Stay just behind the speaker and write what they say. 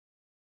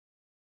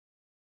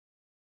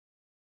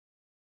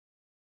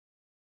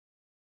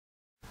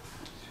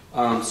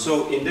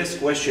So in this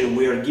question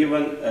we are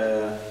given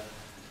a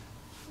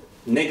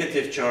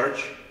negative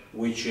charge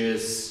which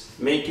is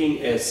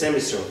making a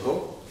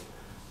semicircle.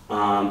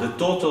 The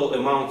total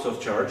amount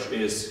of charge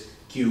is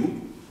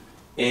Q,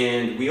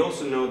 and we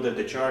also know that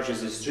the charge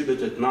is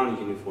distributed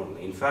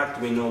non-uniformly. In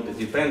fact, we know the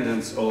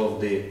dependence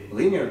of the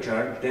linear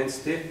charge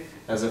density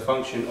as a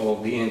function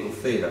of the angle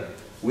theta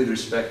with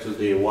respect to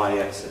the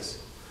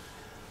y-axis.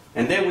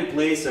 And then we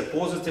place a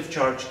positive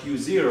charge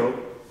Q0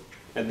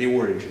 at the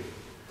origin.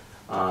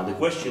 The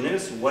question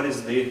is, what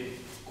is the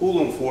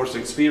Coulomb force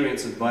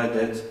experienced by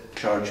that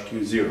charge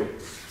Q0?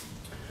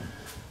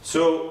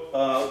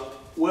 So,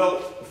 well,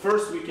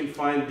 first we can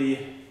find the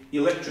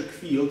electric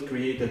field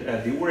created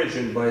at the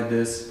origin by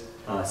this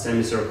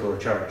semicircular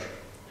charge.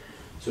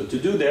 So to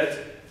do that,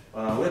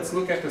 let's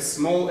look at the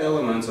small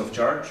elements of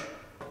charge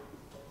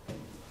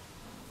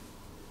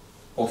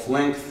of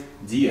length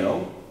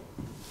dl.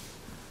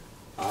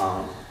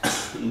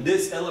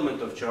 This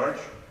element of charge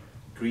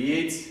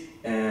creates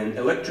an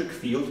electric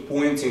field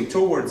pointing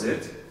towards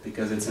it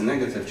because it's a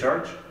negative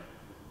charge,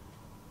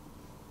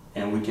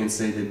 and we can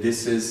say that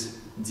this is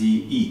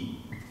dE.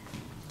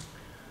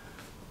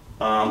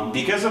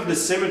 Because of the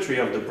symmetry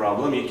of the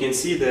problem, you can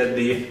see that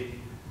the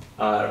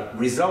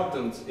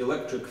resultant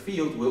electric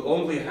field will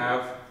only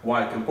have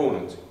y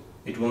component.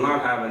 It will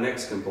not have an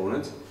x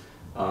component.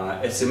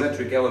 A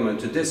symmetric element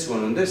to this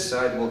one on this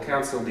side will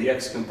cancel the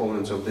x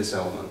components of this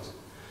element.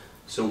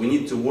 So we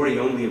need to worry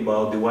only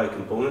about the y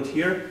component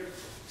here.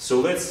 So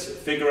let's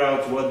figure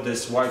out what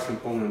this y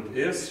component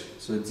is.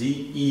 So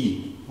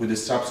dE with the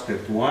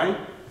subscript y,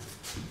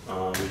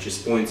 which is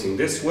pointing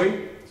this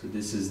way. So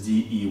this is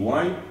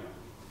dEy,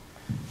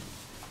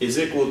 is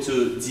equal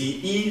to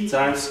dE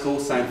times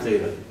cosine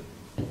theta.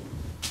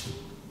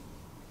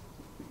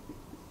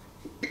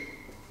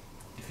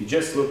 If you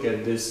just look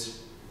at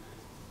this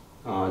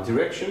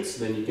directions,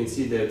 then you can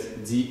see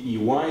that dEy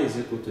is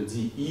equal to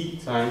dE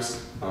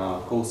times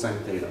cosine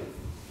theta.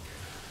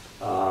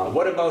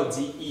 What about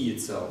dE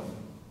itself?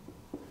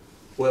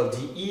 Well,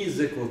 dE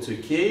is equal to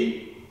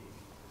K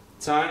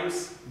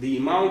times the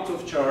amount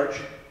of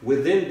charge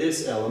within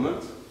this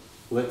element.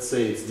 Let's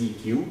say it's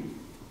dQ.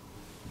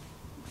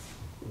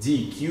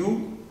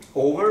 dQ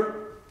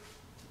over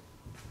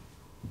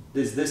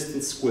this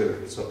distance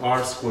squared, so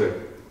r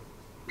squared,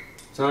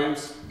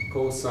 times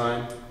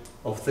cosine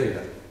of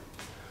theta.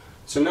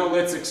 So now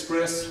let's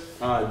express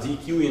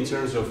dQ in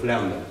terms of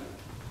lambda.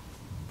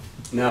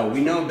 Now we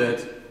know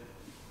that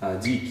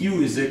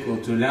dQ is equal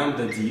to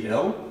lambda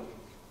dL,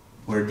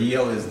 where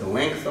dL is the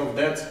length of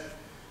that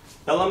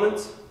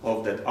element,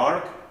 of that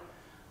arc.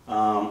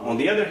 On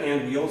the other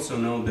hand, we also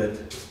know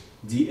that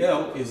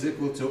dL is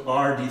equal to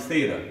r d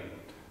theta.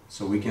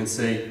 So we can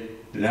say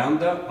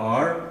lambda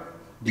r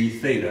d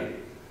theta.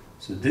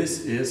 So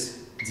this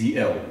is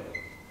dL.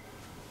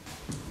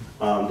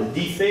 The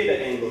d theta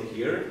angle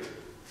here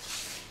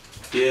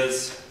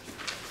is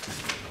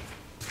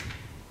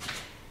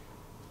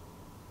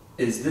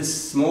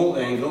this small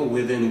angle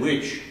within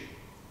which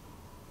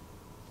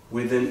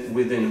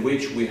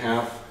we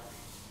have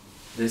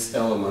this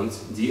element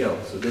dl.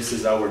 So this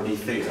is our d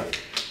theta.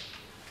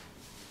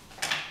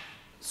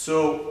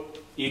 So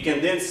you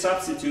can then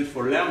substitute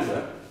for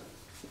lambda.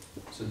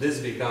 So this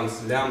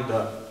becomes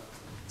lambda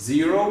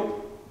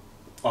 0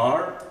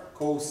 r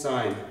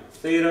cosine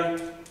theta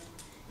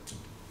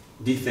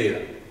d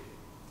theta.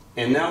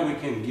 And now we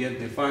can get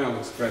the final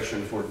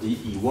expression for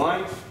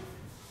dEy.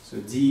 So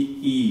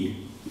dEy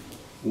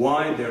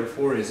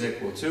therefore is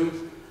equal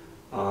to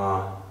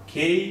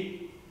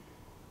K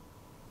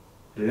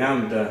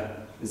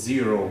lambda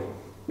 0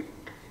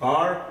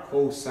 r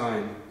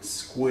cosine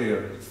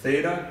square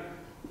theta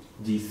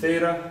d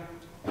theta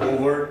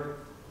over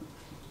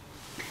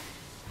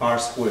r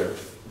squared.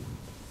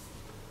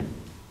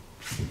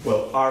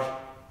 Well,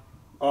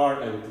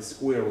 r and the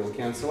square will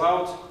cancel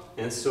out,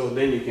 and so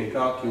then you can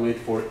calculate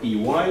for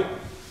Ey.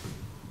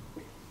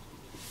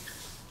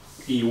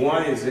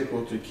 Ey is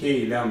equal to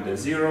K lambda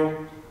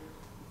 0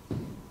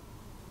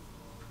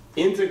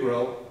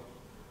 integral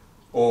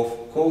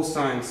of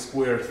cosine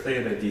square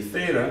theta d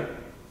theta.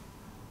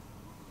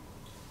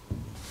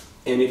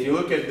 And if you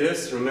look at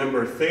this,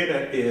 remember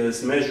theta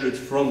is measured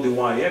from the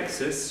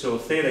y-axis, so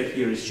theta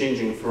here is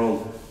changing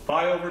from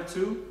pi over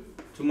 2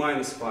 to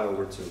minus pi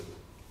over 2.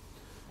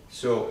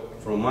 So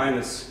from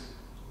minus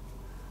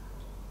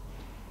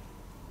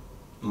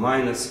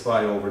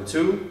pi over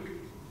 2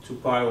 to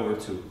pi over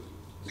 2.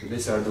 So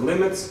these are the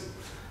limits.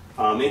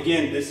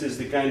 Again, this is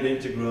the kind of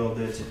integral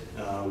that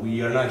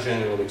we are not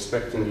generally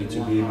expecting you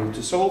to be able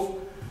to solve.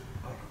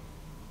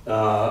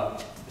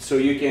 So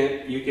you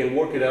can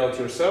work it out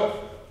yourself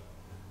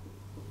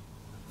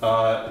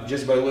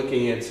just by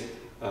looking at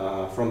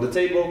from the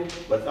table,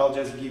 but I'll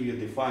just give you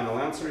the final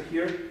answer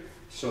here.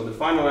 So the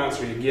final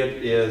answer you get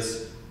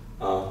is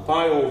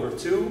pi over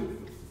 2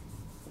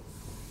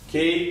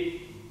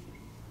 K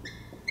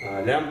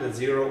lambda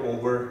 0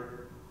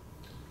 over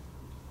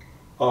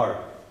r.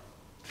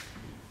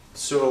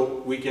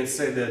 So we can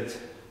say that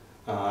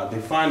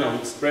the final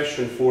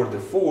expression for the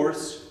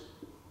force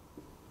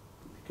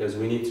because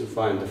we need to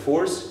find the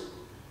force,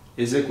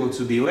 is equal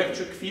to the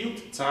electric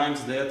field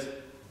times that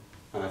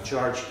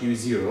charge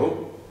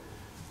Q0.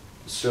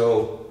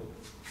 So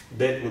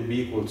that would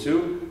be equal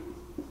to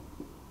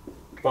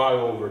pi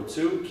over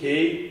 2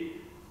 K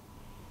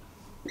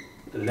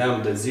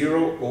lambda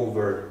 0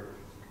 over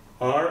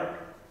R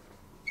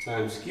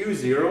times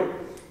Q0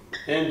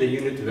 and the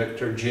unit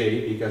vector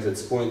J because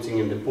it's pointing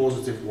in the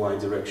positive y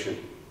direction.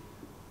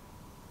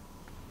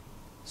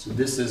 So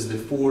this is the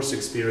force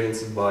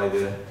experienced by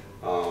the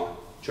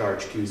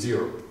charge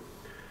Q0.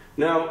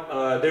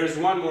 Now there's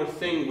one more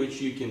thing which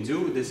you can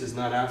do. This is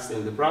not asked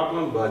in the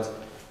problem, but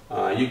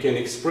you can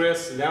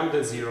express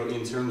lambda 0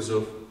 in terms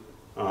of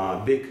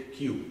big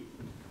Q.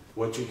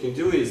 What you can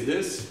do is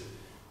this.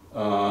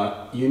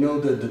 You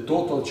know that the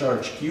total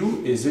charge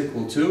Q is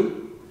equal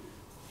to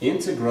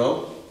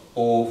integral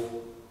of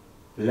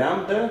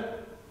lambda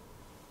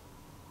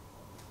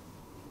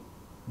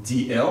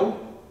dl,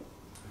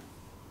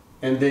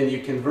 and then you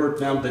convert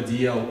lambda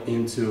dl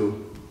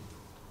into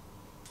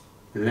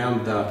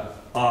lambda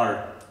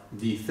r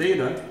d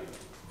theta,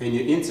 and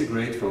you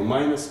integrate from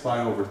minus pi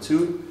over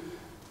 2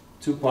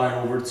 to pi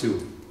over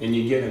 2, and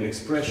you get an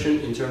expression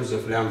in terms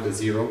of lambda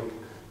 0,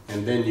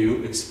 and then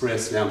you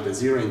express lambda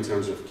 0 in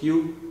terms of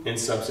Q and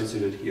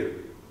substitute it here.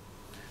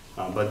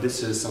 But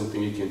this is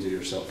something you can do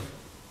yourself.